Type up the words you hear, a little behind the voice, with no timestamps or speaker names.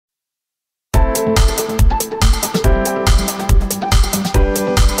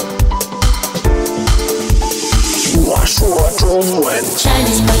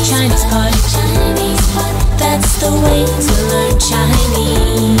Chinese pot, Chinese pot, Chinese pot. That's the way to learn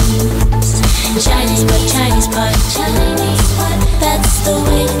Chinese. Chinese pot, Chinese pot, Chinese pot. That's the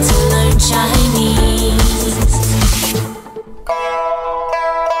way to learn Chinese.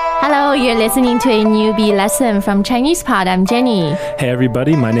 Hello, you're listening to a newbie lesson from Chinese Pod. I'm Jenny. Hey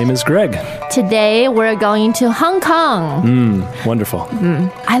everybody, my name is Greg. Today we're going to Hong Kong. Wonderful.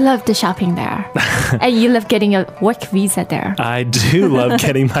 I love the shopping there. And you love getting a work visa there. I do love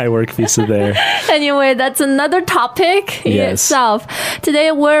getting my work visa there. Anyway, that's another topic in itself.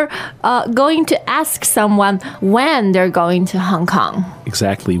 Today we're going to ask someone when they're going to Hong Kong.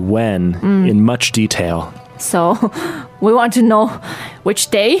 Exactly, when, in much detail. So we want to know which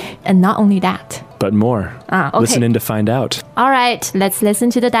day and not only that. But more. Okay. Listen in to find out. All right, let's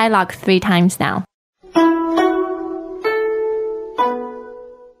listen to the dialogue 3 times now.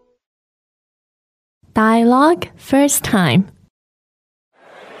 Dialogue first time.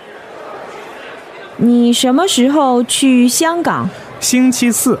 你什么时候去香港？星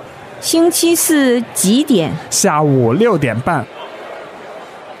期四星期四几点？下午6点半。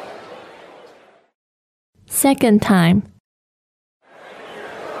Second time.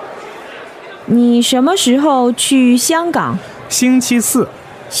 你什么时候去香港？星期四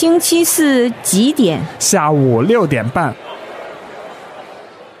星期四几点？下午6点半。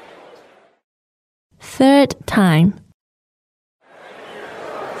Third time.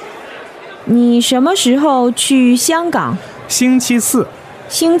 你什么时候去香港？星期四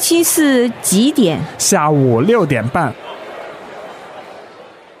星期四几点？下午6点半。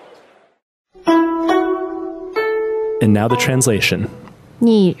And now the translation.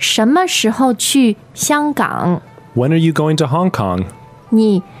 你什么时候去香港？ When are you going to Hong Kong?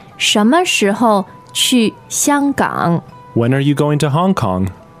 你什么时候去香港？ When are you going to Hong Kong?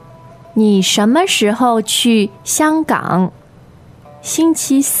 你什么时候去香港？星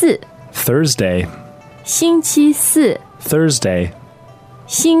期四 Thursday. 星期四 Thursday.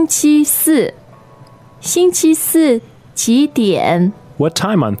 星期四星期四几点？ What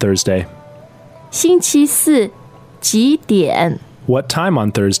time on Thursday? 星期四几点？ What time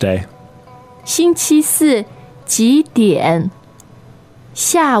on Thursday? 星期四几点？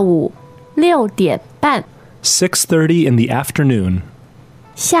下午6点半。 6:30 in the afternoon.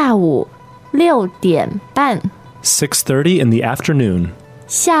 下午6点半。 6:30 in the afternoon.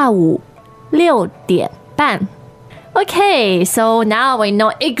 下午6点半。Okay, so now we know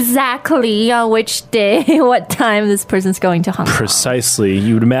exactly on which day, what time this person's going to Hong Kong. Precisely.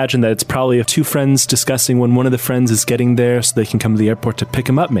 You would imagine that it's probably 2 friends discussing when one of the friends is getting there so they can come to the airport to pick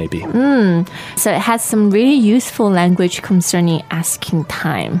him up maybe. So it has some really useful language concerning asking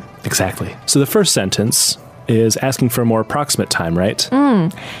time. Exactly. So the first sentence is asking for a more approximate time, right?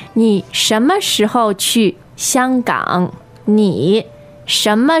 你什么时候去香港？你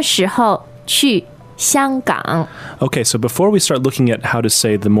什么时候去香港？ Okay, so before we start looking at how to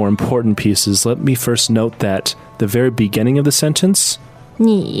say the more important pieces, let me first note that the very beginning of the sentence,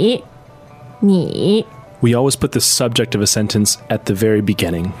 你 we always put the subject of a sentence at the very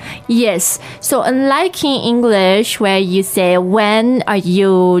beginning. Yes. So unlike in English where you say, when are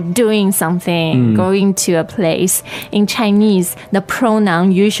you doing something, going to a place, in Chinese, the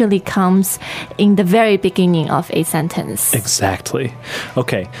pronoun usually comes in the very beginning of a sentence. Exactly.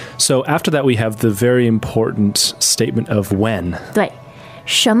 Okay, so after that we have the very important statement of when. 对，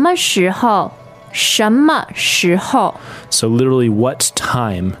什么时候？什么时候？ So literally what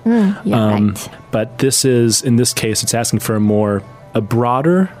time. You're right. But this is, in this case, it's asking for a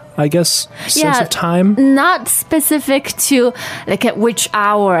broader, I guess, sense of time. Not specific to like at which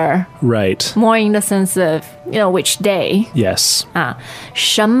hour. Right. More in the sense of, which day. Yes.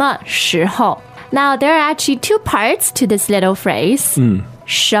 什么时候? Now, there are actually 2 parts to this little phrase.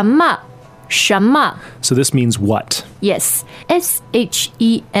 什么 So this means what? Yes.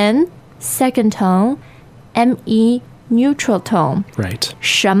 S-H-E-N, second tone. M-E, neutral tone. Right.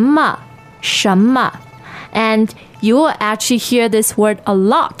 什么 And you will actually hear this word a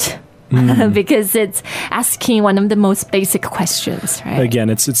lot. Because it's asking one of the most basic questions, right? Again,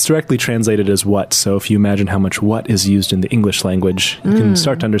 it's directly translated as what, so if you imagine how much what is used in the English language, you can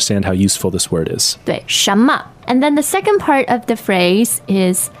start to understand how useful this word is. 对，什么 And then the second part of the phrase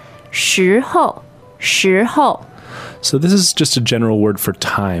is 时候 So this is just a general word for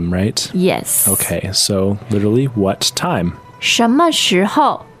time, right? Yes. Okay, so literally, what time? 什么时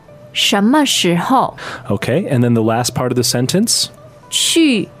候 Okay, and then the last part of the sentence?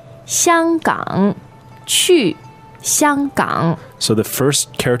 去香港 So the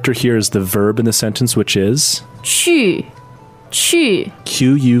first character here is the verb in the sentence, which is? 去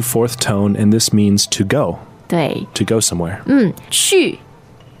Q-U, fourth tone, and this means to go. 对 To go somewhere. 去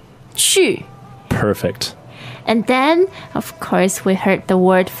Perfect. And then, of course, we heard the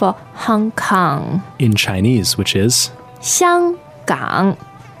word for Hong Kong. In Chinese, which is? 香港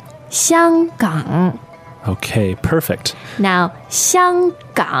Okay, perfect. Now, 香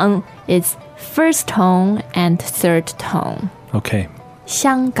港 is first tone and third tone. Okay.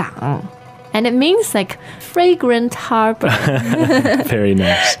 香港. And it means like fragrant harbor. Very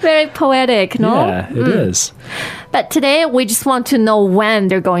nice. Very poetic, no? Yeah, it is. But today we just want to know when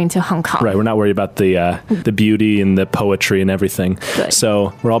they're going to Hong Kong. Right, we're not worried about the beauty and the poetry and everything. Good.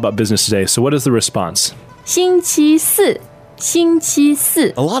 So we're all about business today. So what is the response? 星期四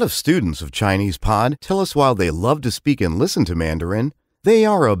A lot of students of Chinese Pod tell us while they love to speak and listen to Mandarin, they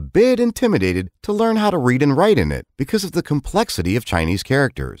are a bit intimidated to learn how to read and write in it because of the complexity of Chinese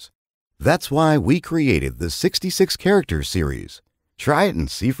characters. That's why we created the 66 Characters series. Try it and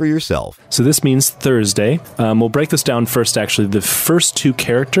see for yourself. So this means Thursday. We'll break this down first, actually. The first two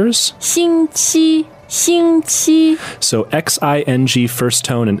characters. 星期 So X-I-N-G first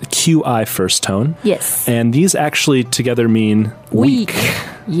tone and Q-I first tone. Yes. And these actually together mean week.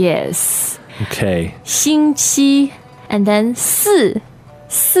 Yes. Okay. 星期 and then 四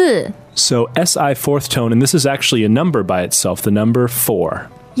So S-I fourth tone, and this is actually a number by itself, the number 4.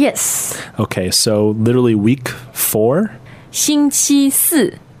 Yes. Okay, so literally week 4. 星期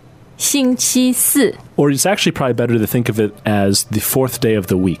四 Or it's actually probably better to think of it as the 4th day of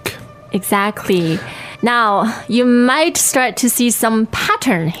the week. Exactly. Now, you might start to see some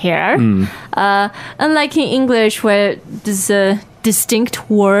pattern here. Unlike in English, where there's a distinct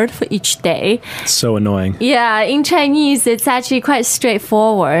word for each day. So annoying. Yeah, in Chinese, it's actually quite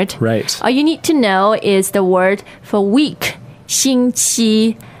straightforward. Right. All you need to know is the word for week, 星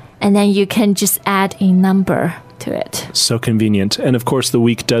期, and then you can just add a number to it. So convenient. And of course, the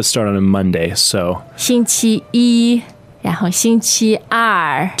week does start on a Monday, so 星期一，然后星期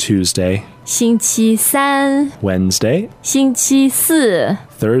二， Tuesday, 星期三， Wednesday, 星期四，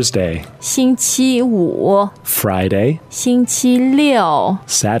 Thursday, 星期五， Friday, 星期六。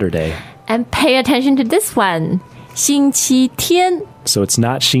 Saturday. And pay attention to this one. 星期天. So it's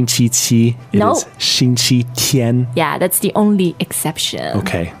not 星期七, it No. is 星期天. Yeah, that's the only exception.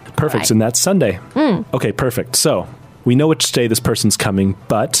 Okay, perfect. Right. And that's Sunday. Okay, perfect. So we know which day this person's coming,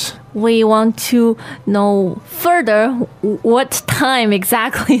 but We want to know further what time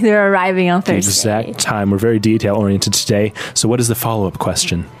exactly they're arriving on the Thursday. exact time, we're very detail oriented today. So what is the follow-up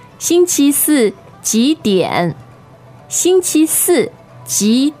question? 星期四几点？星期四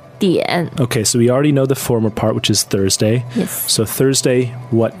几点？ Okay, so we already know the former part, which is Thursday. Yes. So Thursday,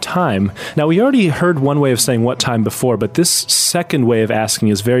 what time? Now, we already heard one way of saying what time before, but this second way of asking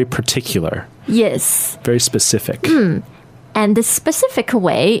is very particular, Yes. very specific. And the specific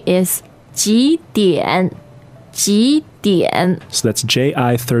way is 几点？几点？ So that's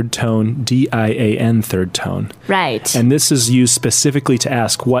J-I third tone, D-I-A-N third tone. Right. And this is used specifically to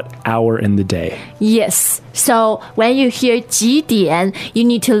ask what hour in the day. Yes. So when you hear 几点, you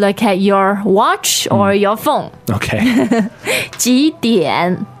need to look at your watch or your phone. Okay. 几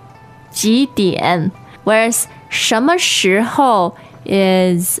点？几点？ Whereas 什么时候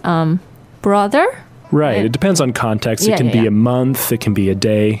is brother? Right. It depends on context. Yeah, It can yeah, be yeah. a month, it can be a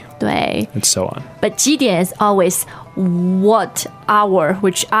day, 对 and so on. But 几点 is always what hour,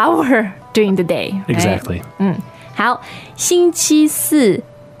 which hour during the day. Right? Exactly. 好，星期四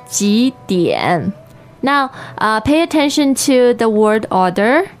几点？ Now, pay attention to the word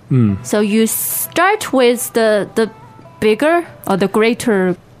order. So you start with the bigger or the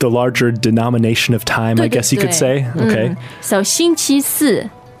greater. The larger denomination of time, I 对， guess you could 对， say. Okay. So 星期四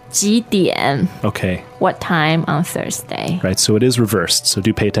几点？ Okay. What time on Thursday? Right. So it is reversed. So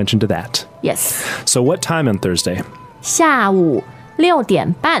do pay attention to that. Yes. So what time on Thursday? 下午6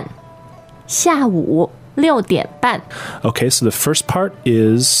点半。下午6点半。 Okay. So the first part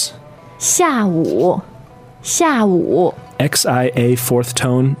is 下午。下午。 X-I-A fourth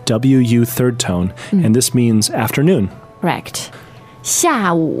tone, W-U third tone. And this means afternoon. Correct.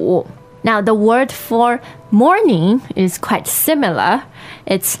 下午. Now the word for morning is quite similar.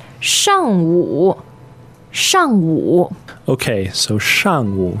 It's 上午. 上午. Okay. So 上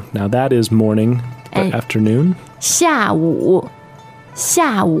午. Now that is morning, but And- afternoon. 下午.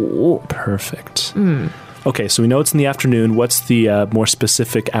 下午. Perfect. Okay. So we know it's in the afternoon. What's the more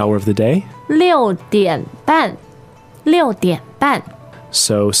specific hour of the day? 6点半. 6点半.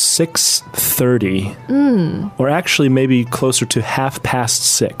 So 6:30. Or actually maybe closer to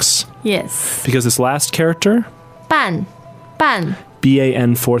 6:30. Yes. Because this last character, 半. 半.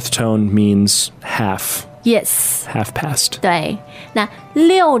 B-A-N fourth tone means half. Yes. Half past. 对。那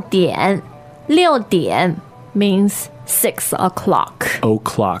6点。6点 means 6 o'clock.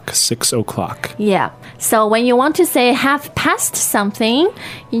 O'clock, 6 o'clock. Yeah. So when you want to say half past something,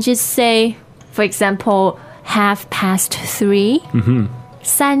 you just say, for example, 3:30,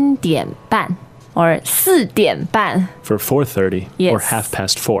 3点半, or 4点半. For 4:30 Yes. or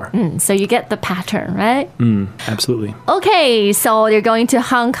 4:30. So you get the pattern, right? Absolutely. Okay, so you're going to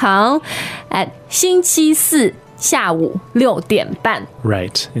Hong Kong at 星期四下午6点半.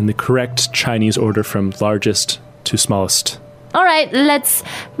 Right. In the correct Chinese order from largest to smallest. All right, let's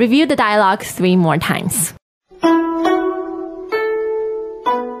review the dialogue 3 more times.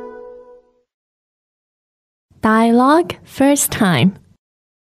 Dialogue first time.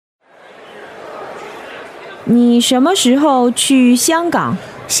 你什么时候去香港？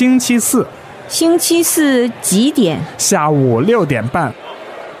星期四星期四几点？下午6点半。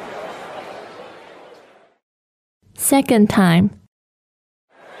 Second time.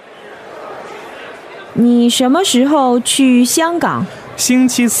 你什么时候去香港？星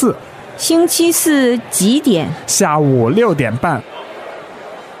期四星期四几点？下午6点半。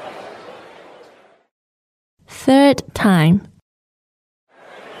 Third time.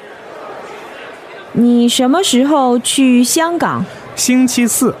 你什么时候去香港？星期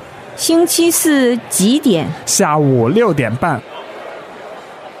四星期四几点？下午6点半。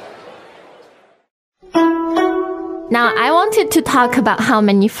 Now, I wanted to talk about how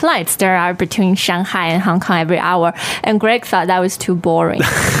many flights there are between Shanghai and Hong Kong every hour, and Greg thought that was too boring.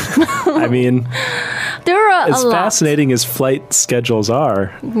 I mean, There are as a lot. fascinating as flight schedules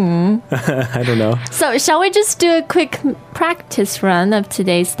are, I don't know. So, shall we just do a quick practice run of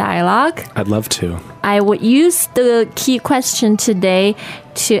today's dialogue? I'd love to. I would use the key question today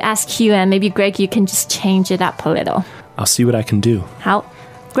to ask you, and maybe Greg, you can just change it up a little. I'll see what I can do. 好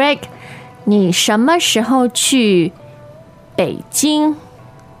Greg, 你什么时候去北京？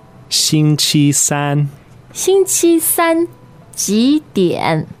星期三星期三几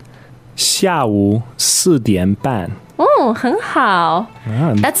点？下午4点半。哦，很好。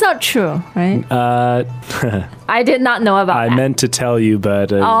That's not true, right? I did not know about I that. meant to tell you,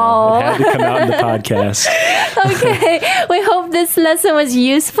 but it had to come out in the podcast. Okay, we hope this lesson was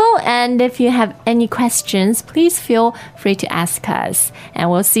useful, and if you have any questions, please feel free to ask us.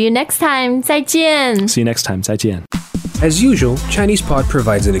 And we'll see you next time. 再见。 See you next time. 再见. As usual, ChinesePod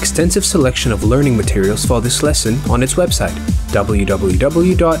provides an extensive selection of learning materials for this lesson on its website,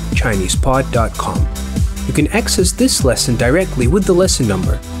 www.chinesepod.com. You can access this lesson directly with the lesson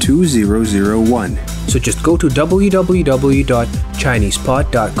number 2001. So just go to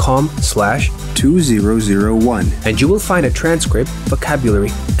www.chinesepod.com/2001 and you will find a transcript,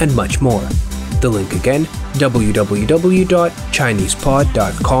 vocabulary, and much more. The link again,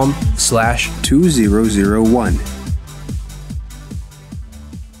 www.chinesepod.com/2001.